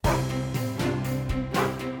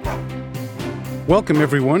Welcome,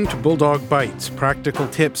 everyone, to Bulldog Bites, practical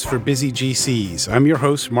tips for busy GCs. I'm your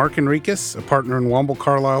host, Mark Enriquez, a partner in Womble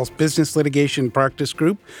Carlyle's Business Litigation Practice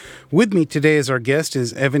Group. With me today as our guest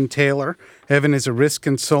is Evan Taylor. Evan is a risk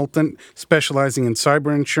consultant specializing in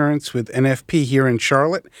cyber insurance with NFP here in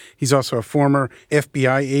Charlotte. He's also a former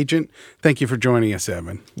FBI agent. Thank you for joining us,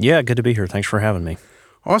 Evan. Yeah, good to be here. Thanks for having me.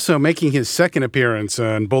 Also making his second appearance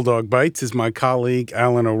on Bulldog Bites is my colleague,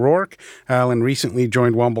 Alan O'Rourke. Alan recently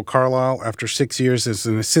joined Womble Carlyle after 6 years as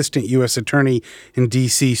an assistant U.S. attorney in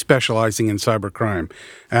D.C. specializing in cybercrime.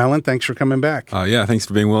 Alan, thanks for coming back. Thanks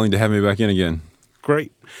for being willing to have me back in again.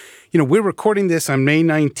 Great. We're recording this on May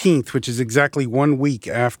 19th, which is exactly 1 week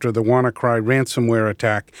after the WannaCry ransomware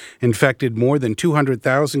attack infected more than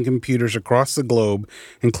 200,000 computers across the globe,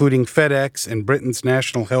 including FedEx and Britain's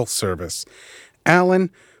National Health Service. Alan,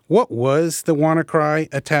 what was the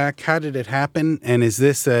WannaCry attack? How did it happen? And is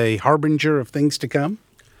this a harbinger of things to come?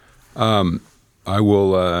 I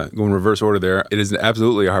will go in reverse order there. It is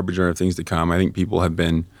absolutely a harbinger of things to come. I think people have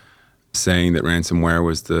been saying that ransomware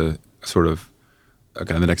was the sort of kind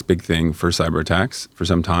of the next big thing for cyber attacks for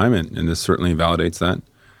some time, and this certainly validates that.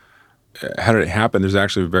 How did it happen? There's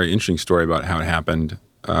actually a very interesting story about how it happened.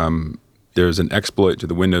 There's an exploit to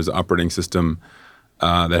the Windows operating system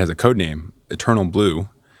that has a code name, Eternal Blue,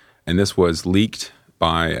 and this was leaked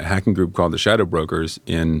by a hacking group called the Shadow Brokers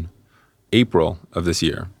in April of this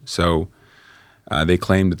year. So they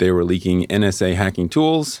claimed that they were leaking NSA hacking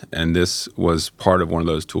tools, and this was part of one of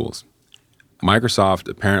those tools. Microsoft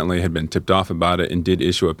apparently had been tipped off about it and did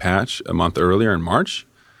issue a patch a month earlier in March.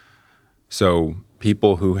 So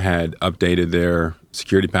people who had updated their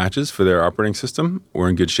security patches for their operating system were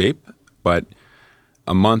in good shape, but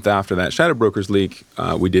a month after that Shadow Brokers leak,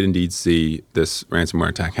 we did indeed see this ransomware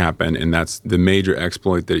attack happen, and that's the major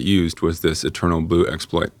exploit that it used was this Eternal Blue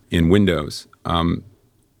exploit in Windows.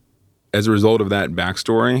 As a result of that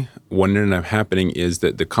backstory, what ended up happening is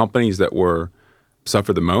that the companies that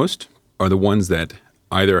suffered the most are the ones that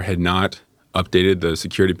either had not updated the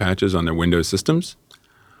security patches on their Windows systems,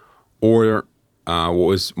 or what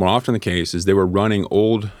was more often the case is they were running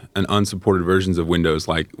old and unsupported versions of Windows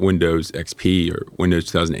like Windows XP or Windows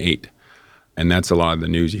 2008. And that's a lot of the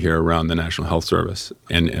news you hear around the National Health Service.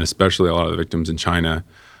 And especially a lot of the victims in China,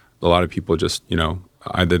 a lot of people just,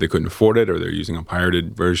 either they couldn't afford it or they're using a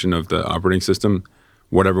pirated version of the operating system.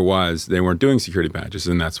 Whatever it was, they weren't doing security patches,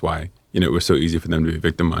 and that's why, it was so easy for them to be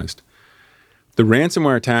victimized. The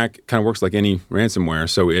ransomware attack kind of works like any ransomware.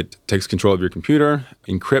 So it takes control of your computer,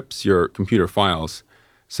 encrypts your computer files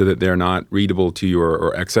so that they're not readable to you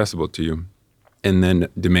or accessible to you, and then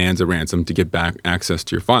demands a ransom to get back access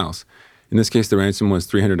to your files. In this case, the ransom was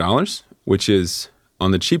 $300, which is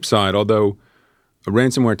on the cheap side, although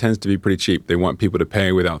ransomware tends to be pretty cheap. They want people to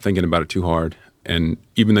pay without thinking about it too hard. And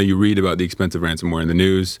even though you read about the expensive ransomware in the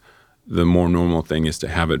news, the more normal thing is to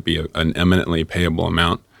have it be an eminently payable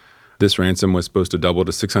amount. This ransom was supposed to double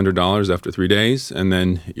to $600 after 3 days, and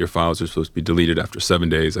then your files are supposed to be deleted after 7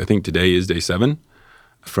 days. I think today is day 7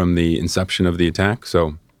 from the inception of the attack.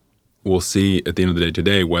 So we'll see at the end of the day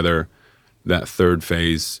today whether that third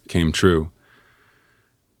phase came true.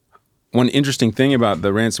 One interesting thing about the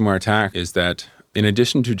ransomware attack is that in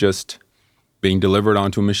addition to just being delivered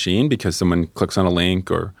onto a machine because someone clicks on a link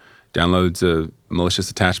or downloads a malicious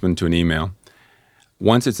attachment to an email,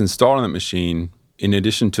 once it's installed on that machine, in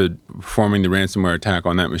addition to performing the ransomware attack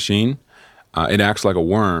on that machine, it acts like a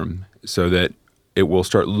worm so that it will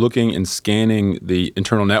start looking and scanning the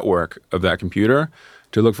internal network of that computer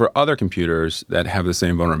to look for other computers that have the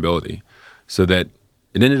same vulnerability. So that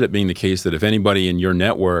it ended up being the case that if anybody in your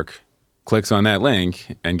network clicks on that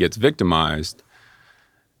link and gets victimized,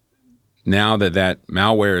 now that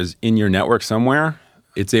malware is in your network somewhere,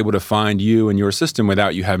 it's able to find you and your system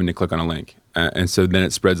without you having to click on a link. And so then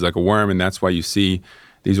it spreads like a worm, and that's why you see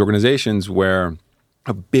these organizations where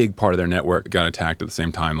a big part of their network got attacked at the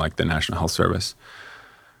same time, like the National Health Service.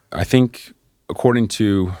 I think, according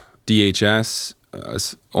to DHS,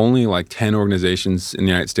 only like 10 organizations in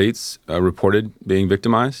the United States reported being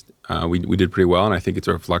victimized. We did pretty well, and I think it's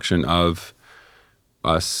a reflection of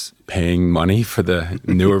us paying money for the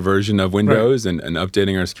newer version of Windows right. and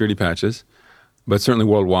updating our security patches. But certainly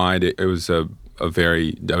worldwide, it was a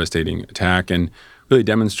very devastating attack and really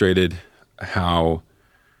demonstrated how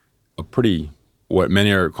what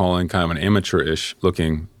many are calling kind of an amateurish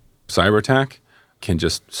looking cyber attack can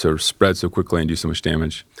just sort of spread so quickly and do so much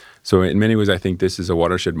damage. So in many ways, I think this is a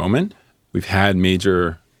watershed moment. We've had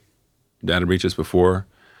major data breaches before,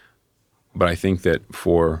 but I think that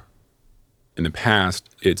in the past,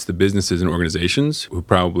 it's the businesses and organizations who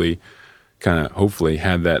probably kind of hopefully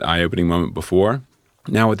had that eye-opening moment before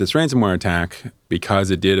Now with this ransomware attack, because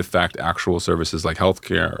it did affect actual services like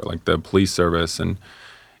healthcare, like the police service, and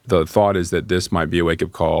the thought is that this might be a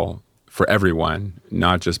wake-up call for everyone,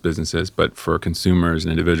 not just businesses, but for consumers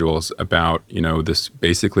and individuals about, this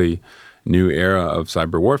basically new era of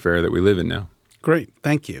cyber warfare that we live in now. Great.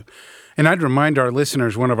 Thank you. And I'd remind our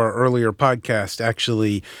listeners, one of our earlier podcasts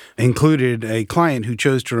actually included a client who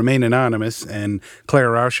chose to remain anonymous, and Claire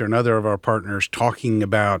Rauscher, another of our partners, talking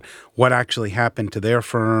about what actually happened to their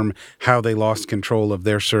firm, how they lost control of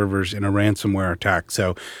their servers in a ransomware attack.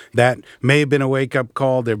 So that may have been a wake-up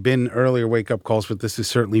call. There have been earlier wake-up calls, but this is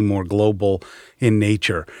certainly more global in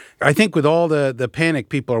nature. I think with all the panic,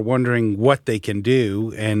 people are wondering what they can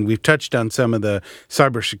do, and we've touched on some of the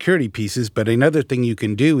cybersecurity pieces, but another thing you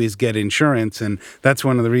can do is get insurance, and that's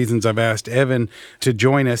one of the reasons I've asked Evan to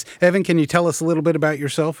join us. Evan, can you tell us a little bit about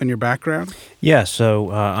yourself and your background? Yeah, so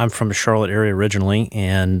I'm from the Charlotte area originally,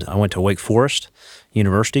 and I went to Wake Forest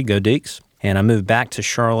University, go Deacs. And I moved back to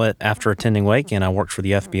Charlotte after attending Wake, and I worked for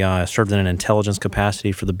the FBI. I served in an intelligence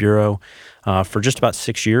capacity for the Bureau for just about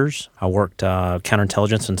 6 years. I worked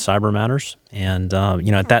counterintelligence and cyber matters. And,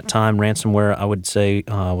 at that time, ransomware, I would say,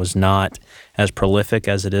 was not as prolific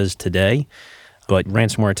as it is today. But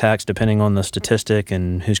ransomware attacks, depending on the statistic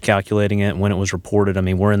and who's calculating it and when it was reported,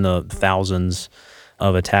 we're in the thousands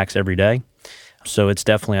of attacks every day. So it's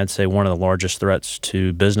definitely, I'd say, one of the largest threats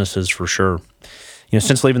to businesses for sure.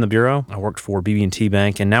 Since leaving the Bureau, I worked for BB&T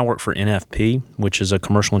Bank and now work for NFP, which is a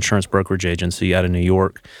commercial insurance brokerage agency out of New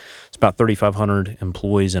York. It's about 3,500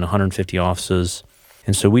 employees and 150 offices.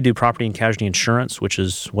 And so we do property and casualty insurance, which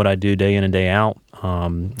is what I do day in and day out,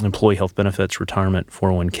 employee health benefits, retirement,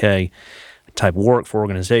 401k type work for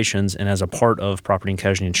organizations. And as a part of property and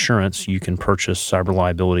casualty insurance, you can purchase cyber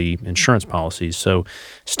liability insurance policies. So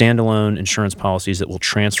standalone insurance policies that will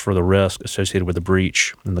transfer the risk associated with the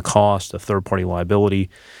breach and the cost of third-party liability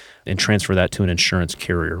and transfer that to an insurance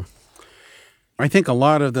carrier. I think a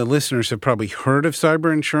lot of the listeners have probably heard of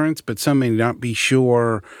cyber insurance, but some may not be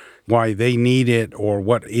sure why they need it or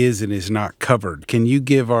what is and is not covered. Can you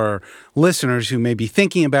give our listeners who may be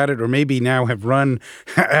thinking about it or maybe now have run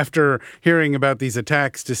after hearing about these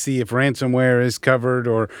attacks to see if ransomware is covered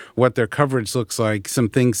or what their coverage looks like, some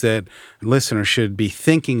things that listeners should be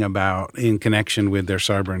thinking about in connection with their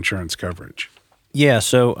cyber insurance coverage? Yeah,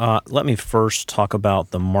 so let me first talk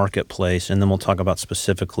about the marketplace, and then we'll talk about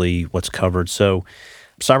specifically what's covered. So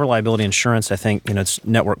cyber liability insurance, I think, it's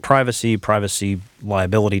network privacy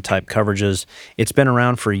liability type coverages. It's been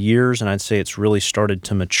around for years, and I'd say it's really started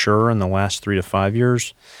to mature in the last 3 to 5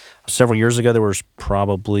 years. Several years ago, there was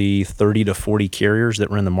probably 30 to 40 carriers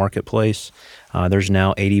that were in the marketplace. There's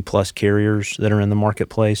now 80-plus carriers that are in the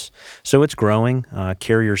marketplace. So it's growing.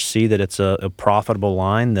 Carriers see that it's a profitable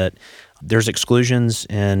line, that there's exclusions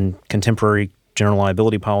in contemporary general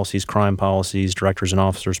liability policies, crime policies, directors and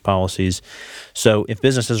officers policies. So if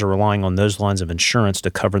businesses are relying on those lines of insurance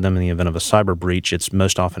to cover them in the event of a cyber breach, it's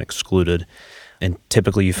most often excluded. And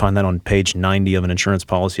typically you find that on page 90 of an insurance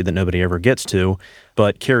policy that nobody ever gets to.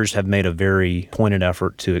 But carriers have made a very pointed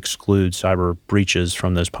effort to exclude cyber breaches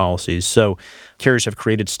from those policies. So carriers have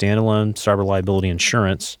created standalone cyber liability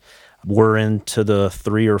insurance. We're into the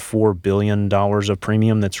 $3 or $4 billion of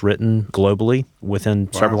premium that's written globally within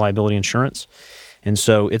cyber liability insurance. And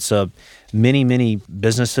so it's many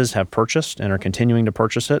businesses have purchased and are continuing to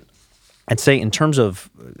purchase it. I'd say in terms of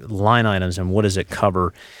line items and what does it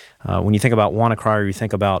cover, when you think about WannaCry, or you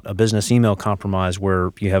think about a business email compromise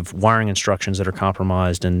where you have wiring instructions that are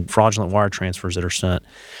compromised and fraudulent wire transfers that are sent,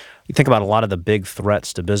 you think about a lot of the big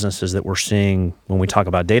threats to businesses that we're seeing when we talk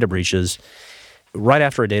about data breaches. Right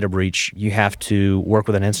after a data breach, you have to work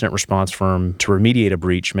with an incident response firm to remediate a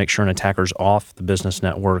breach, make sure an attacker's off the business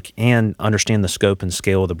network, and understand the scope and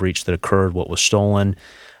scale of the breach that occurred, what was stolen.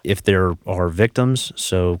 If there are victims,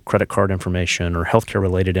 so credit card information or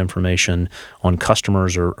healthcare-related information on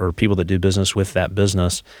customers or people that do business with that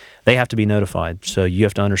business, they have to be notified. So you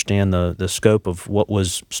have to understand the scope of what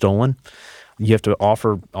was stolen. You have to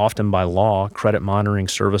offer, often by law, credit monitoring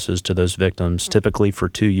services to those victims, typically for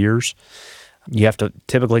 2 years. You have to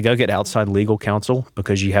typically go get outside legal counsel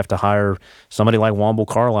because you have to hire somebody like Womble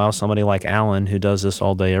Carlyle, somebody like Alan, who does this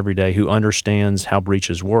all day, every day, who understands how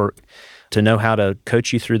breaches work, to know how to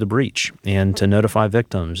coach you through the breach and to notify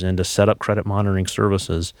victims and to set up credit monitoring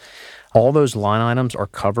services. All those line items are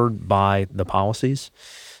covered by the policies.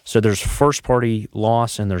 So there's first-party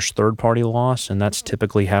loss and there's third-party loss, and that's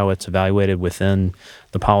typically how it's evaluated within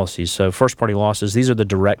the policies. So first-party losses, these are the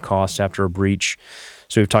direct costs after a breach.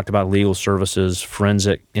 So we've talked about legal services,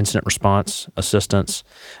 forensic incident response assistance,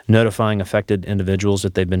 notifying affected individuals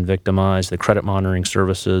that they've been victimized, the credit monitoring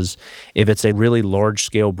services. If it's a really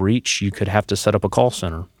large-scale breach, you could have to set up a call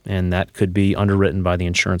center, and that could be underwritten by the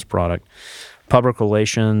insurance product. Public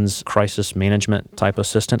relations, crisis management type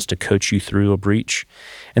assistance to coach you through a breach.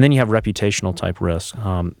 And then you have reputational type risk.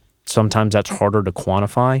 Sometimes that's harder to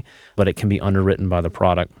quantify, but it can be underwritten by the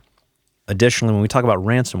product. Additionally, when we talk about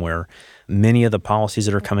ransomware, many of the policies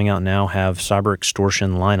that are coming out now have cyber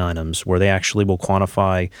extortion line items where they actually will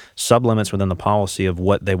quantify sublimits within the policy of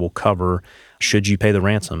what they will cover should you pay the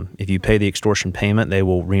ransom. If you pay the extortion payment, they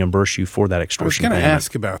will reimburse you for that extortion payment. I was going to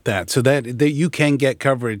ask about that. So that you can get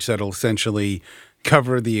coverage that'll essentially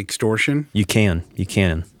cover the extortion? You can.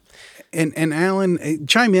 And Alan,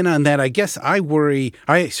 chime in on that. I guess I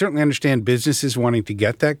certainly understand businesses wanting to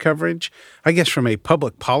get that coverage. I guess from a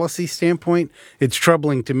public policy standpoint, it's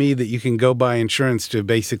troubling to me that you can go buy insurance to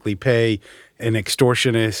basically pay an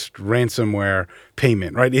extortionist ransomware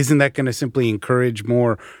payment, right? Isn't that going to simply encourage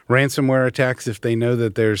more ransomware attacks if they know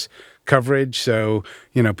that there's coverage so,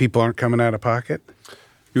 people aren't coming out of pocket?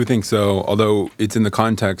 You would think so, although it's in the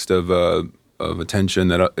context of a tension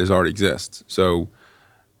that already exists. So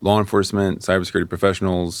law enforcement, cybersecurity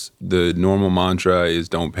professionals, the normal mantra is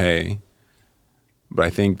don't pay. But I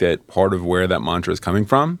think that part of where that mantra is coming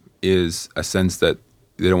from is a sense that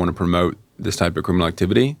they don't want to promote this type of criminal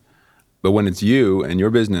activity. But when it's you and your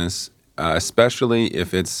business, especially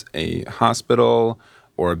if it's a hospital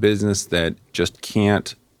or a business that just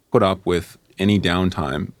can't put up with any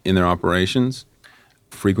downtime in their operations,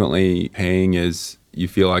 frequently paying is, you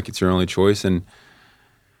feel like it's your only choice. And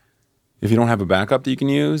if you don't have a backup that you can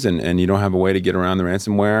use and you don't have a way to get around the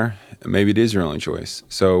ransomware, maybe it is your only choice.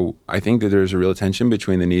 So I think that there's a real tension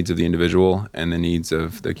between the needs of the individual and the needs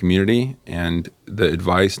of the community. And the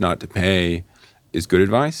advice not to pay is good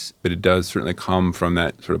advice, but it does certainly come from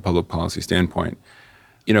that sort of public policy standpoint.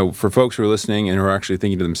 For folks who are listening and who are actually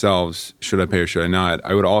thinking to themselves, should I pay or should I not?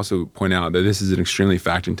 I would also point out that this is an extremely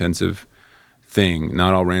fact-intensive thing.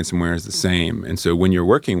 Not all ransomware is the same. And so when you're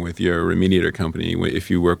working with your remediator company, if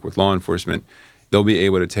you work with law enforcement, they'll be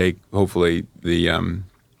able to take, hopefully, the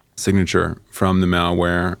signature from the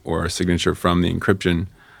malware or a signature from the encryption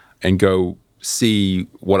and go see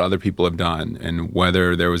what other people have done and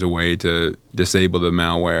whether there was a way to disable the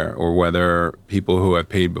malware or whether people who have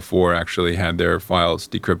paid before actually had their files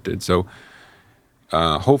decrypted. So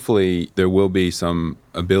hopefully there will be some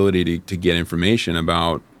ability to get information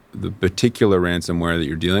about the particular ransomware that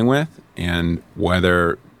you're dealing with and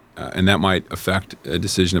whether, and that might affect a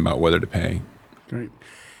decision about whether to pay. Great.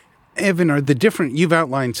 Evan, you've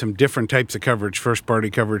outlined some different types of coverage, first-party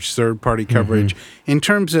coverage, third-party coverage. In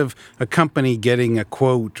terms of a company getting a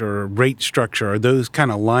quote or a rate structure, are those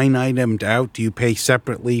kind of line itemed out? Do you pay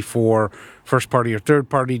separately for first-party or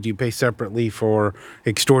third-party? Do you pay separately for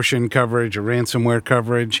extortion coverage or ransomware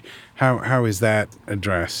coverage? How is that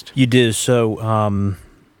addressed? You do. So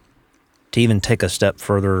to even take a step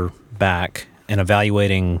further back and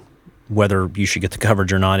evaluating whether you should get the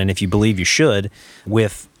coverage or not, and if you believe you should,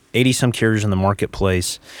 with 80-some carriers in the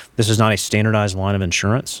marketplace, this is not a standardized line of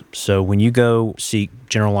insurance. So when you go seek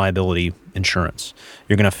general liability insurance,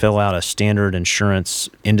 you're going to fill out a standard insurance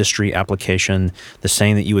industry application, the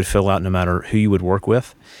same that you would fill out no matter who you would work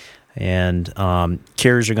with. And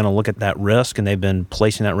carriers are going to look at that risk, and they've been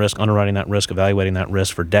placing that risk, underwriting that risk, evaluating that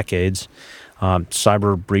risk for decades.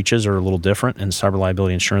 Cyber breaches are a little different, and cyber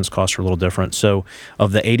liability insurance costs are a little different. So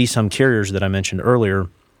of the 80-some carriers that I mentioned earlier,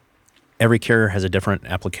 every carrier has a different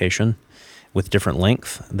application with different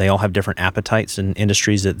length. They all have different appetites in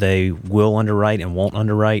industries that they will underwrite and won't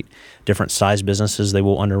underwrite, different size businesses they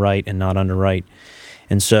will underwrite and not underwrite.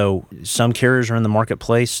 And so some carriers are in the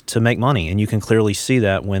marketplace to make money, and you can clearly see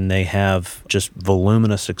that when they have just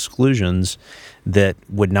voluminous exclusions that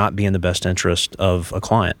would not be in the best interest of a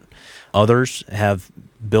client. Others have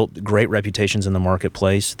built great reputations in the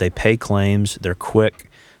marketplace. They pay claims. They're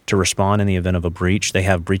quick to respond in the event of a breach. They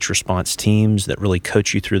have breach response teams that really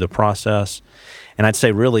coach you through the process. And I'd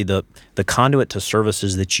say really the conduit to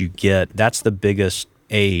services that you get, that's the biggest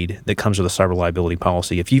aid that comes with a cyber liability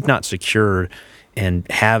policy. If you've not secured and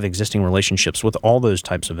have existing relationships with all those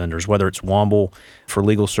types of vendors, whether it's Womble for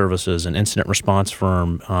legal services, an incident response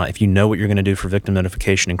firm, if you know what you're going to do for victim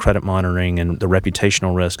notification and credit monitoring and the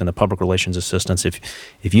reputational risk and the public relations assistance,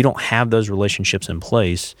 if you don't have those relationships in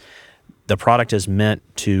place, the product is meant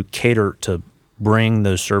to cater to bring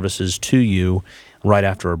those services to you right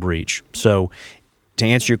after a breach. So to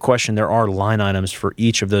answer your question, there are line items for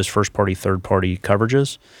each of those first-party, third-party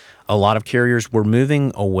coverages. A lot of carriers were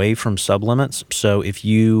moving away from sublimits. So if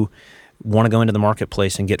you want to go into the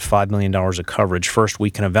marketplace and get $5 million of coverage, first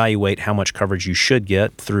we can evaluate how much coverage you should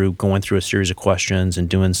get through going through a series of questions and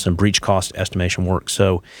doing some breach cost estimation work.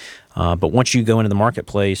 So, but once you go into the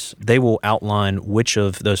marketplace, they will outline which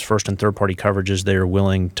of those first and third party coverages they are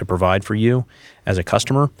willing to provide for you as a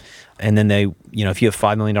customer. And then they, if you have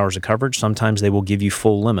 $5 million of coverage, sometimes they will give you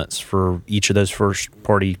full limits for each of those first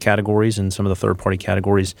party categories and some of the third party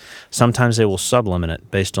categories. Sometimes they will sublimit it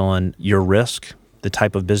based on your risk, the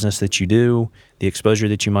type of business that you do, the exposure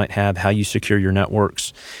that you might have, how you secure your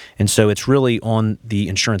networks. And so it's really on the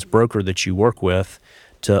insurance broker that you work with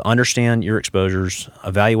to understand your exposures,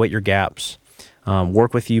 evaluate your gaps,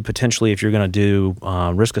 work with you potentially if you're going to do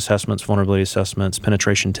risk assessments, vulnerability assessments,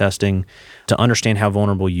 penetration testing, to understand how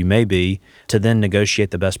vulnerable you may be, to then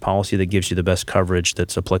negotiate the best policy that gives you the best coverage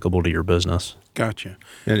that's applicable to your business. Gotcha.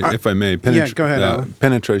 And if I may, go ahead, Alan.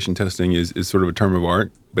 Penetration testing is sort of a term of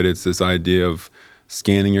art, but it's this idea of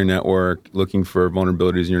scanning your network, looking for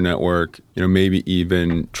vulnerabilities in your network, maybe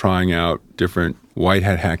even trying out different white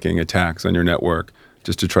hat hacking attacks on your network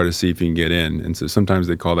just to try to see if you can get in. And so sometimes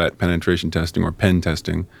they call that penetration testing or pen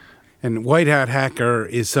testing. And white hat hacker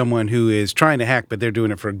is someone who is trying to hack, but they're doing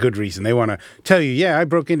it for a good reason. They want to tell you, I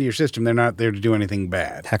broke into your system. They're not there to do anything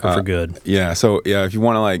bad. Hacker for good. Yeah. So, if you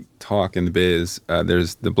want to talk in the biz,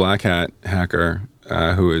 there's the black hat hacker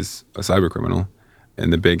who is a cyber criminal.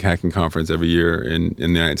 And the big hacking conference every year in the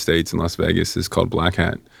United States in Las Vegas is called Black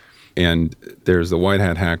Hat. And there's the white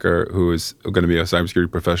hat hacker who is going to be a cybersecurity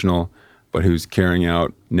professional, but who's carrying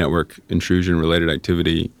out network intrusion-related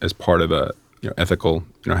activity as part of a ethical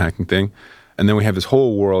hacking thing. And then we have this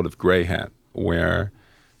whole world of gray hat, where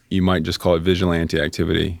you might just call it vigilante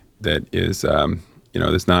activity that is,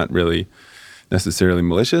 that's not really necessarily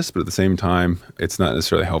malicious, but at the same time, it's not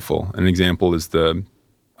necessarily helpful. An example is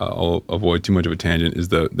I'll avoid too much of a tangent, is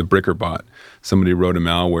the Bricker bot. Somebody wrote a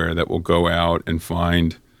malware that will go out and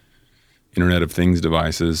find Internet of Things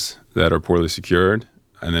devices that are poorly secured,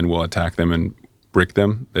 and then will attack them and brick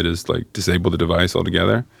them. That is, disable the device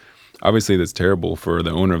altogether. Obviously, that's terrible for the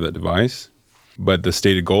owner of that device, but the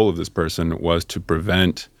stated goal of this person was to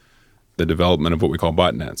prevent the development of what we call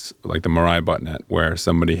botnets, like the Mirai botnet, where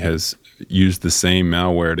somebody has used the same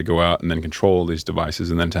malware to go out and then control these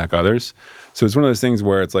devices and then attack others. So it's one of those things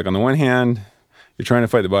where it's on the one hand, you're trying to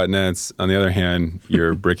fight the botnets. On the other hand,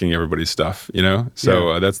 you're bricking everybody's stuff,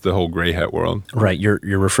 So that's the whole gray hat world. Right. Your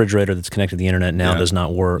refrigerator that's connected to the internet now does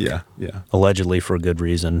not work. Yeah. Allegedly for a good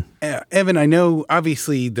reason. Evan, I know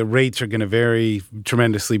obviously the rates are going to vary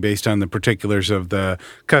tremendously based on the particulars of the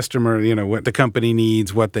customer, what the company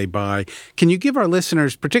needs, what they buy. Can you give our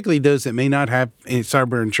listeners, particularly those that may not have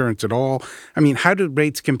cyber insurance at all, how do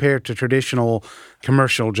rates compare to traditional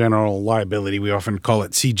commercial general liability? We often call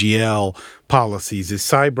it CGL policies. Is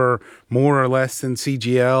cyber more or less than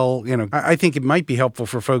CGL? I think it might be helpful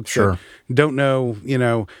for folks that don't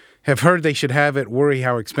know, have heard they should have it, worry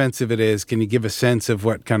how expensive it is. Can you give a sense of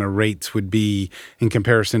what kind of rates would be in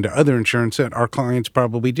comparison to other insurance that our clients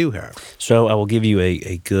probably do have? So I will give you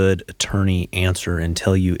a good attorney answer and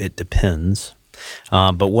tell you it depends.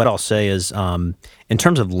 But what I'll say is, in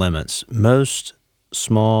terms of limits, most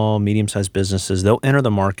small, medium-sized businesses, they'll enter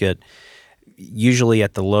the market usually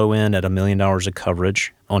at the low end at $1 million of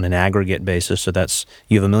coverage on an aggregate basis. So that's,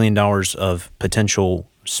 you have $1 million of potential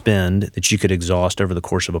spend that you could exhaust over the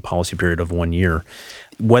course of a policy period of 1 year.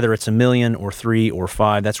 Whether it's $1 million or $3 million or $5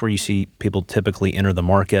 million, that's where you see people typically enter the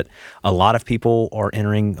market. A lot of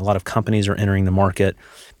companies are entering the market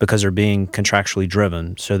because they're being contractually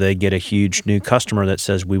driven. So they get a huge new customer that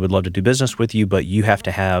says, we would love to do business with you, but you have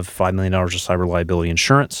to have $5 million of cyber liability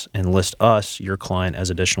insurance and list us, your client,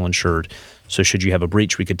 as additional insured. So should you have a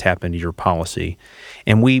breach, we could tap into your policy.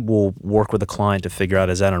 And we will work with the client to figure out,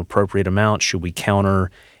 is that an appropriate amount? Should we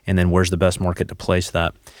counter? And then where's the best market to place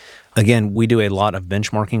that? Again, we do a lot of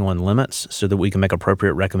benchmarking on limits so that we can make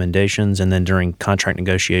appropriate recommendations, and then during contract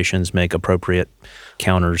negotiations make appropriate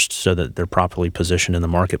counters so that they're properly positioned in the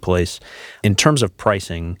marketplace. In terms of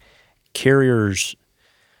pricing, carriers,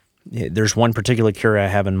 there's one particular carrier I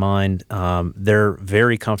have in mind. They're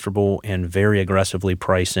very comfortable and very aggressively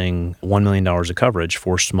pricing $1 million of coverage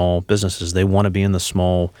for small businesses. They want to be in the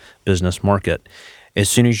small business market. As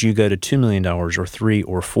soon as you go to $2 million or $3 million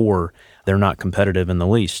or $4 million, they're not competitive in the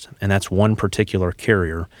least. And that's one particular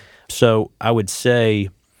carrier. So I would say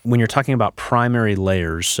when you're talking about primary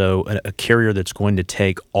layers, so a carrier that's going to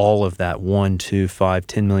take all of that $1 million,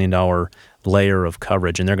 $2 million, $5 million, $10 million layer of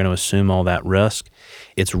coverage, and they're going to assume all that risk,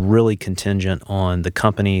 it's really contingent on the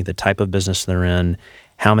company, the type of business they're in,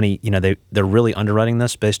 how many, they're really underwriting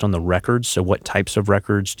this based on the records. So what types of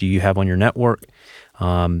records do you have on your network?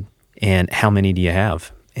 And how many do you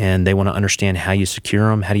have? and they want to understand how you secure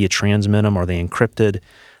them, how do you transmit them, are they encrypted?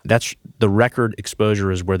 That's the record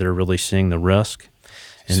exposure is where they're really seeing the risk.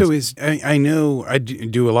 So I know I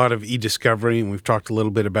do a lot of e-discovery, and we've talked a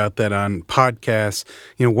little bit about that on podcasts.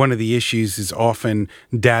 One of the issues is often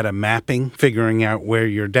data mapping, figuring out where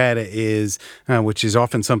your data is, which is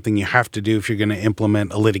often something you have to do if you're going to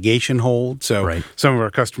implement a litigation hold. So Right. Some of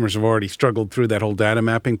our customers have already struggled through that whole data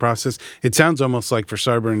mapping process. It sounds almost like for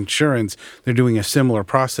cyber insurance, they're doing a similar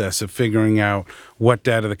process of figuring out what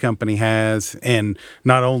data the company has and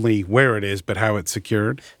not only where it is, but how it's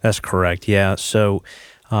secured. That's correct, yeah. So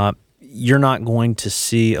you're not going to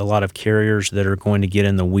see a lot of carriers that are going to get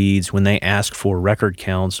in the weeds. When they ask for record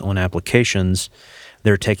counts on applications,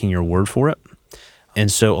 they're taking your word for it. And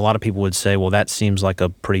so a lot of people would say, well, that seems like a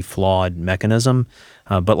pretty flawed mechanism.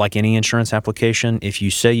 But like any insurance application, if you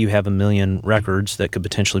say you have 1 million records that could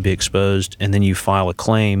potentially be exposed, and then you file a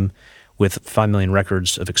claim with 5 million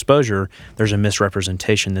records of exposure, there's a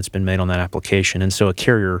misrepresentation that's been made on that application. And so a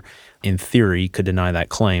carrier, in theory, could deny that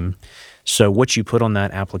claim. So what you put on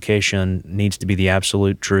that application needs to be the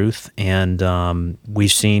absolute truth. And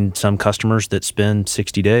we've seen some customers that spend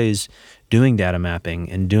 60 days doing data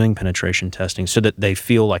mapping and doing penetration testing so that they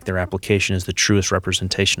feel like their application is the truest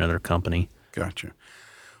representation of their company. Gotcha.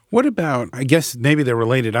 What about, I guess maybe they're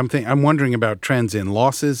related. I'm wondering about trends in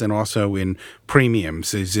losses and also in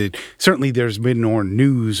premiums. Certainly there's been more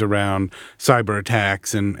news around cyber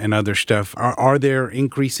attacks and other stuff. Are there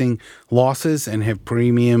increasing losses, and have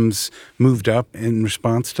premiums moved up in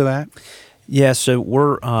response to that? Yeah, so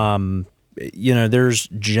we're there's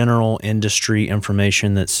general industry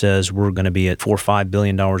information that says we're going to be at $4 or $5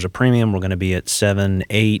 billion of premium. We're going to be at 7,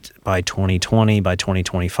 8 by 2020. By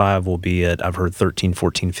 2025, we'll be at, I've heard, 13,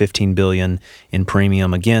 14, 15 billion in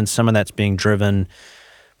premium. Again, some of that's being driven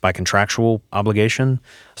by contractual obligation.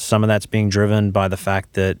 Some of that's being driven by the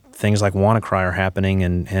fact that things like WannaCry are happening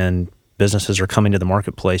and businesses are coming to the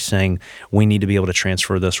marketplace saying we need to be able to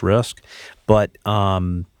transfer this risk. But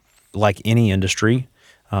like any industry,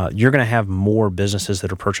 you're going to have more businesses that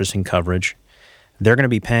are purchasing coverage. They're going to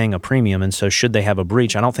be paying a premium, and so should they have a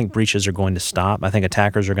breach, I don't think breaches are going to stop. I think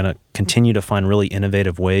attackers are going to continue to find really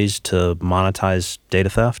innovative ways to monetize data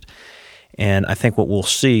theft. And I think what we'll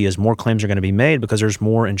see is more claims are going to be made because there's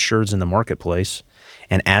more insureds in the marketplace.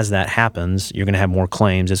 And as that happens, you're going to have more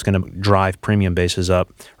claims. It's going to drive premium bases up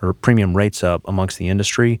or premium rates up amongst the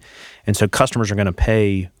industry. And so customers are going to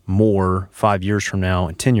pay more 5 years from now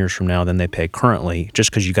and 10 years from now than they pay currently just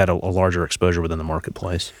because you got a larger exposure within the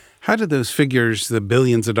marketplace. How do those figures, the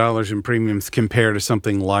billions of dollars in premiums, compare to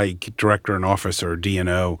something like director and officer or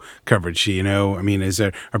D&O coverage? I mean,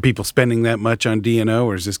 are people spending that much on D&O,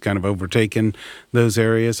 or is this kind of overtaken those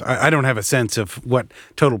areas? I don't have a sense of what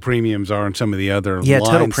total premiums are in some of the other lines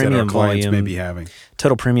total premium that our clients volume may be having.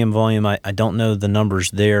 Total premium volume, I don't know the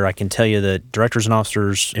numbers there. I can tell you that directors and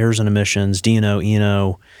officers, errors and omissions, D&O,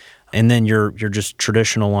 E&O, and then your just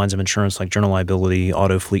traditional lines of insurance like general liability,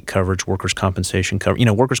 auto fleet coverage, workers' compensation coverage.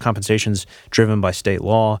 Workers' compensation's driven by state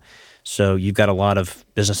law, so you've got a lot of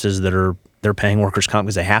businesses that they're paying workers' comp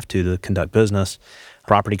because they have to conduct business.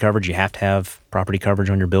 Property coverage, you have to have property coverage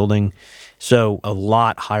on your building. So a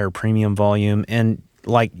lot higher premium volume. And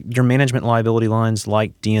like your management liability lines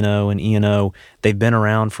like D&O and E&O, they've been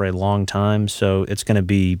around for a long time, so it's going to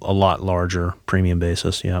be a lot larger premium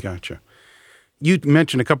basis. Yeah. Gotcha. You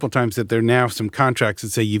mentioned a couple of times that there are now some contracts that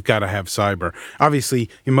say you've got to have cyber. Obviously,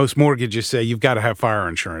 in most mortgages say you've got to have fire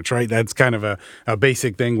insurance, right? That's kind of a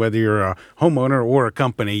basic thing, whether you're a homeowner or a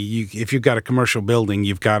company. If you've got a commercial building,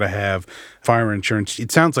 you've got to have fire insurance.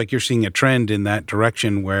 It sounds like you're seeing a trend in that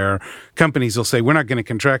direction where companies will say, we're not going to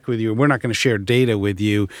contract with you, we're not going to share data with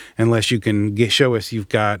you unless you can show us you've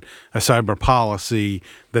got a cyber policy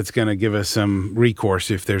that's going to give us some recourse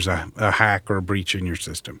if there's a hack or a breach in your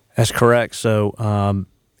system. That's correct. So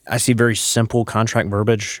I see very simple contract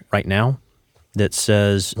verbiage right now that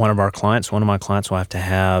says one of my clients will have to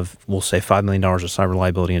have, we'll say, $5 million of cyber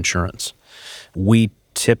liability insurance. We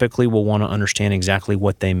typically will want to understand exactly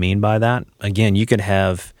what they mean by that. Again, you could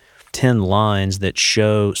have 10 lines that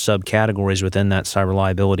show subcategories within that cyber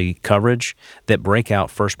liability coverage that break out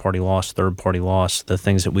first-party loss, third-party loss, the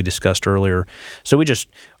things that we discussed earlier. So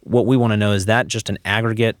what we want to know is that just an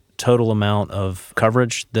aggregate total amount of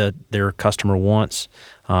coverage that their customer wants,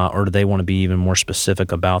 or do they want to be even more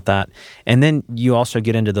specific about that? And then you also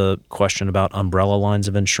get into the question about umbrella lines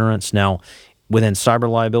of insurance. Now, within cyber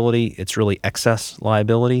liability, it's really excess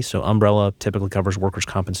liability. So umbrella typically covers workers'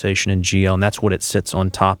 compensation and GL, and that's what it sits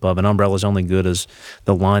on top of. An umbrella is only good as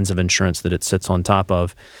the lines of insurance that it sits on top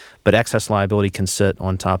of. But excess liability can sit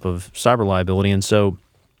on top of cyber liability. And so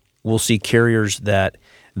we'll see carriers that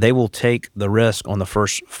they will take the risk on the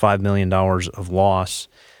first $5 million of loss,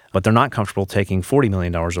 but they're not comfortable taking $40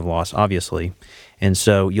 million of loss, obviously. And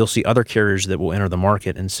so you'll see other carriers that will enter the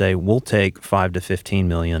market and say, we'll take 5 to 15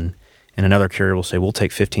 million. And another carrier will say, we'll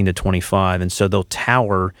take 15 to 25. And so they'll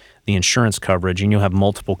tower the insurance coverage, and you'll have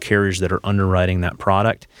multiple carriers that are underwriting that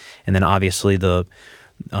product. And then obviously the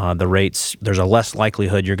rates, there's a less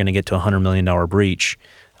likelihood you're going to get to a $100 million breach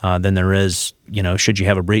than there is, should you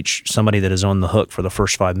have a breach, somebody that is on the hook for the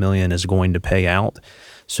first $5 million is going to pay out.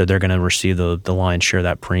 So they're going to receive the lion's share of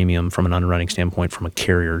that premium from an underwriting standpoint from a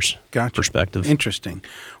carrier's perspective. Interesting.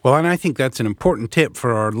 Well, and I think that's an important tip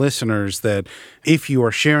for our listeners, that if you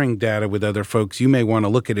are sharing data with other folks, you may want to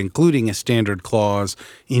look at including a standard clause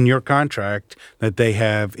in your contract that they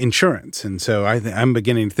have insurance. And so I'm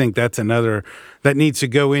beginning to think that's another that needs to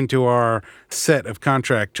go into our set of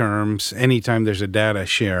contract terms anytime there's a data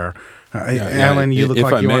share. Alan, you look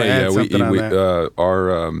like you want to add something on that.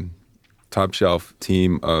 Our top shelf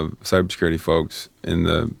team of cybersecurity folks in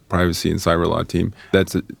the privacy and cyber law team,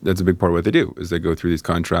 that's a big part of what they do, is they go through these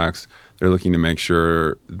contracts. They're looking to make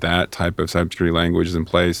sure that type of cybersecurity language is in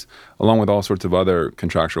place, along with all sorts of other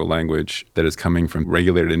contractual language that is coming from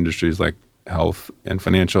regulated industries like health and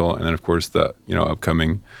financial, and then of course the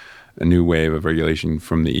upcoming a new wave of regulation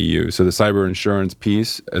from the EU. So the cyber insurance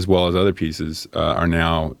piece, as well as other pieces, are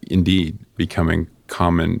now indeed becoming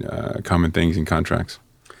common things in contracts.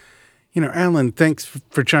 Alan, thanks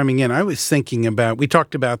for chiming in. I was thinking about, we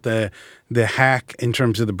talked about the hack in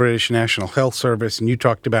terms of the British National Health Service, and you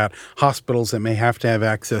talked about hospitals that may have to have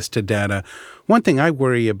access to data. One thing I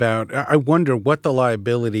worry about, I wonder what the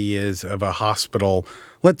liability is of a hospital.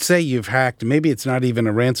 Let's say you've hacked, maybe it's not even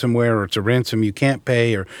a ransomware, or it's a ransom you can't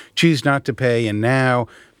pay or choose not to pay, and now,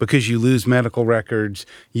 because you lose medical records,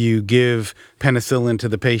 you give penicillin to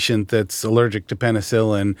the patient that's allergic to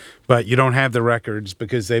penicillin, but you don't have the records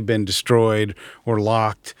because they've been destroyed or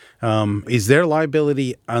locked. Is there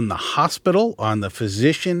liability on the hospital, on the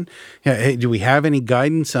physician? Do we have any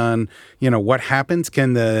guidance on, what happens?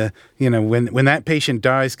 Can when that patient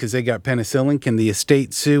dies because they got penicillin, can the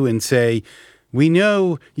estate sue and say, we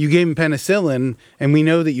know you gave him penicillin, and we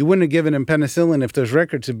know that you wouldn't have given him penicillin if those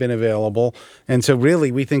records had been available. And so really,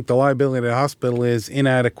 we think the liability of the hospital is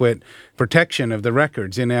inadequate protection of the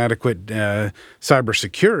records, inadequate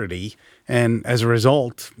cybersecurity. And as a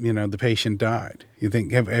result, the patient died. You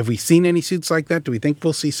think, have we seen any suits like that? Do we think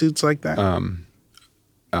we'll see suits like that?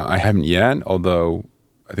 I haven't yet, although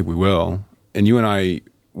I think we will. And you and I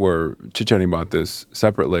were chit-chatting about this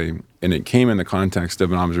separately, and it came in the context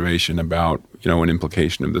of an observation about, an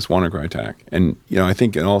implication of this WannaCry attack. And, I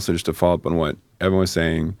think, and also just to follow up on what Evan was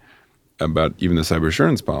saying about even the cyber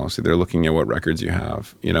insurance policy, they're looking at what records you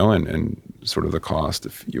have, and sort of the cost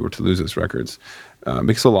if you were to lose those records.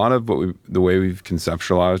 Because a lot of the way we've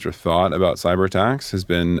conceptualized or thought about cyber attacks has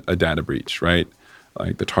been a data breach, right?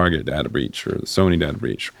 Like the Target data breach or the Sony data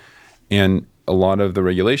breach. And a lot of the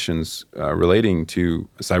regulations relating to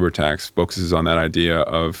cyber attacks focuses on that idea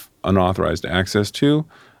of unauthorized access to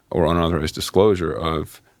or unauthorized disclosure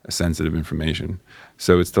of sensitive information.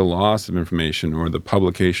 So it's the loss of information or the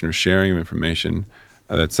publication or sharing of information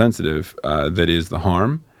that's sensitive that is the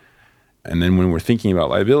harm. And then when we're thinking about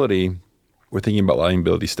liability, we're thinking about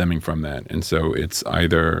liability stemming from that. And so it's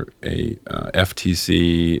either a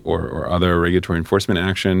FTC or other regulatory enforcement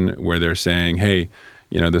action where they're saying, hey,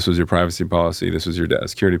 this was your privacy policy, this was your data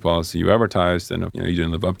security policy you advertised, and you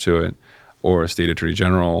didn't live up to it, or a state attorney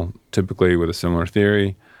general, typically with a similar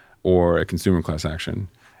theory, or a consumer class action.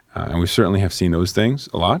 And we certainly have seen those things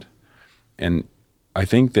a lot. And I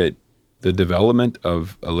think that the development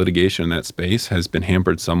of a litigation in that space has been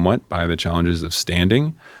hampered somewhat by the challenges of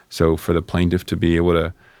standing. So for the plaintiff to be able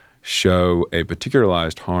to show a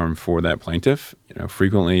particularized harm for that plaintiff,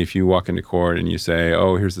 frequently if you walk into court and you say,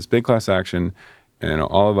 oh, here's this big class action, and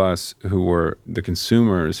all of us who were the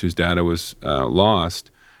consumers whose data was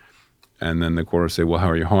lost, and then the court will say, well, how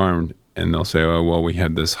are you harmed? And they'll say, oh, well, we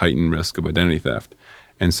had this heightened risk of identity theft.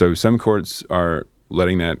 And so some courts are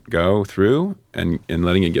letting that go through and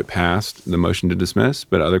letting it get past the motion to dismiss,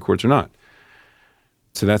 but other courts are not.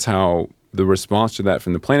 So that's how the response to that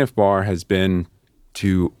from the plaintiff bar has been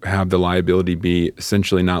to have the liability be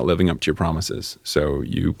essentially not living up to your promises. So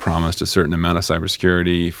you promised a certain amount of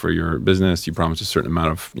cybersecurity for your business, you promised a certain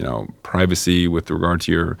amount of privacy with regard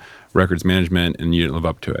to your records management, and you didn't live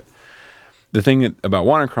up to it. The thing about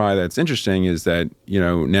WannaCry that's interesting is that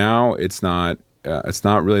now it's not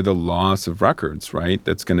really the loss of records, right?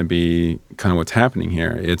 That's going to be kind of what's happening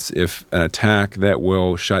here. It's if an attack that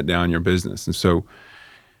will shut down your business. And so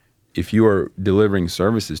if you are delivering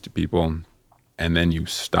services to people and then you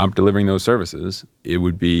stop delivering those services, it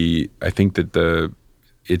would be, I think that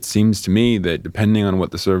it seems to me that depending on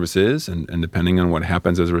what the service is and depending on what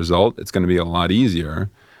happens as a result, it's going to be a lot easier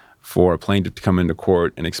for a plaintiff to come into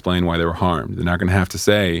court and explain why they were harmed. They're not going to have to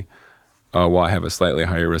say, well, I have a slightly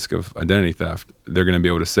higher risk of identity theft. They're going to be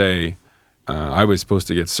able to say, I was supposed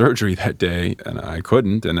to get surgery that day and I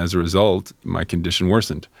couldn't, and as a result, my condition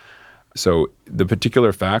worsened. So the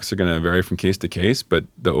particular facts are going to vary from case to case, but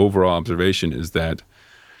the overall observation is that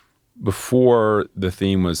before the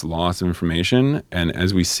theme was loss of information, and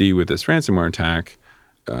as we see with this ransomware attack,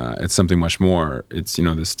 it's something much more. It's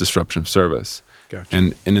this disruption of service. Gotcha.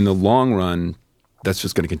 And in the long run, that's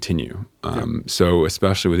just going to continue. So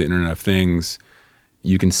especially with the Internet of Things,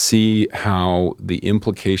 you can see how the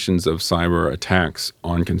implications of cyber attacks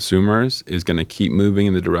on consumers is going to keep moving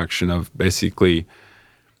in the direction of basically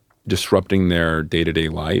disrupting their day-to-day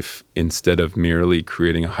life instead of merely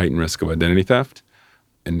creating a heightened risk of identity theft.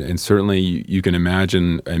 And certainly you can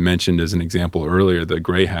imagine, I mentioned as an example earlier, the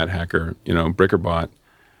gray hat hacker, BrickerBot.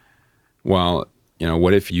 Well,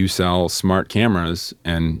 what if you sell smart cameras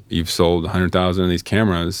and you've sold 100,000 of these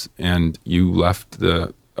cameras and you left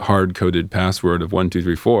the hard-coded password of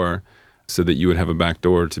 1234 so that you would have a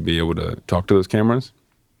backdoor to be able to talk to those cameras?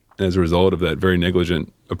 And as a result of that very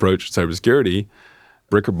negligent approach to cybersecurity,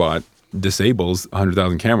 BrickerBot disables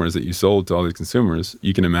 100,000 cameras that you sold to all these consumers.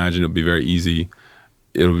 You can imagine it'll be very easy.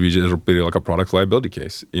 It'll be like a product liability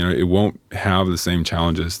case. It won't have the same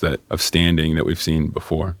challenges of standing that we've seen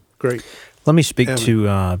before. Great. Let me speak to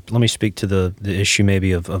the issue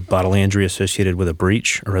maybe of bodily injury associated with a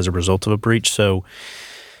breach or as a result of a breach. So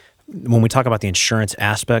when we talk about the insurance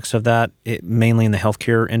aspects of that, mainly in the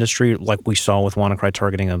healthcare industry, like we saw with WannaCry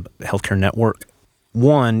targeting a healthcare network,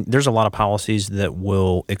 one, there's a lot of policies that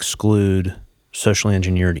will exclude socially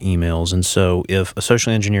engineered emails. And so if a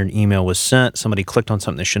socially engineered email was sent, somebody clicked on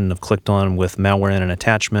something they shouldn't have clicked on with malware in an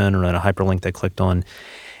attachment or in a hyperlink they clicked on,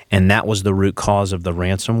 and that was the root cause of the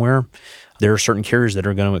ransomware, there are certain carriers that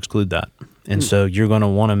are going to exclude that. And so you're going to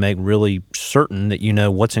want to make really certain that you know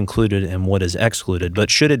what's included and what is excluded. But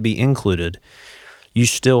should it be included, you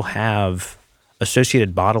still have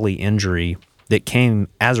associated bodily injury that came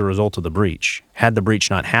as a result of the breach. Had the breach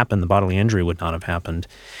not happened, the bodily injury would not have happened.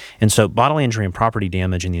 And so bodily injury and property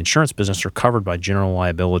damage in the insurance business are covered by general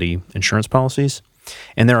liability insurance policies.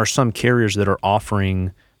 And there are some carriers that are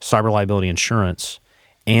offering cyber liability insurance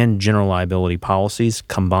and general liability policies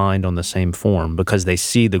combined on the same form because they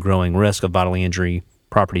see the growing risk of bodily injury,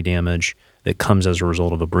 property damage that comes as a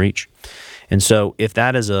result of a breach. And so if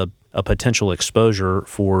that is a potential exposure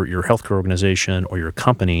for your healthcare organization or your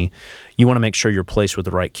company, you want to make sure you're placed with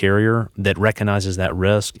the right carrier that recognizes that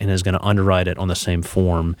risk and is going to underwrite it on the same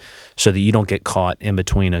form so that you don't get caught in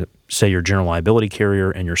between, say, your general liability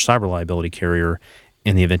carrier and your cyber liability carrier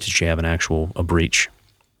in the event that you have a breach.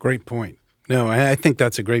 Great point. No, I think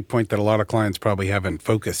that's a great point that a lot of clients probably haven't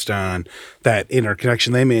focused on, that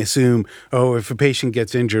interconnection. They may assume, if a patient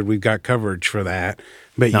gets injured, we've got coverage for that.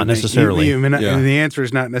 But not necessarily. The answer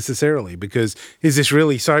is not necessarily, because is this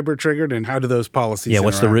really cyber triggered, and how do those policies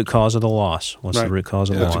what's the root cause of the loss? What's the root cause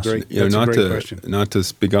of the loss? That's a great question. Not to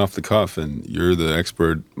speak off the cuff, and you're the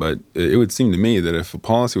expert, but it would seem to me that if a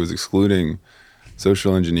policy was excluding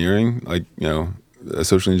social engineering, like, a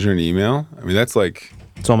social engineering email, I mean, that's like...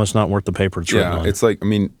 It's almost not worth the paper it's written on. It's like,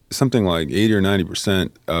 something like 80 or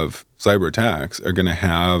 90% of cyber attacks are going to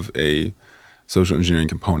have a social engineering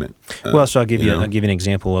component. So I'll give you an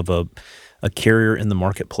example of a carrier in the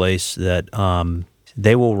marketplace that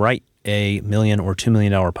they will write a $1 million or $2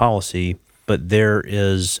 million policy, but there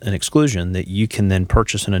is an exclusion that you can then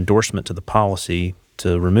purchase an endorsement to the policy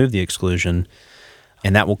to remove the exclusion,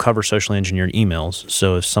 and that will cover socially engineered emails.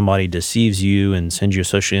 So if somebody deceives you and sends you a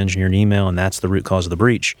socially engineered email and that's the root cause of the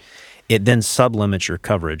breach, it then sublimits your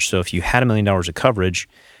coverage. So if you had $1 million of coverage,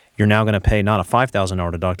 you're now going to pay not a $5,000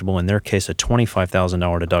 deductible, in their case a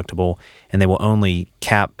 $25,000 deductible, and they will only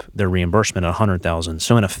cap their reimbursement at $100,000.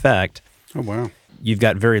 So in effect, you've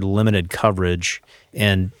got very limited coverage,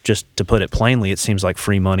 and just to put it plainly, it seems like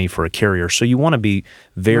free money for a carrier. So you want to be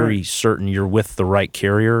very certain you're with the right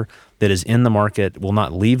carrier that is in the market, will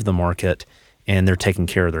not leave the market, and they're taking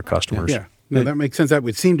care of their customers. Yeah. No, that makes sense. That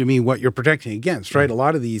would seem to me what you're protecting against, right? A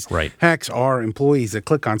lot of these hacks are employees that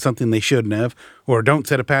click on something they shouldn't have or don't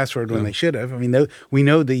set a password when they should have. I mean, we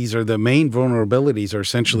know these are the main vulnerabilities are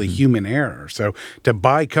essentially human error. So to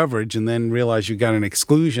buy coverage and then realize you got an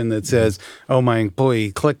exclusion that says, my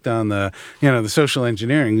employee clicked on the social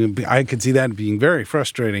engineering, I could see that being very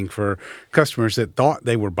frustrating for customers that thought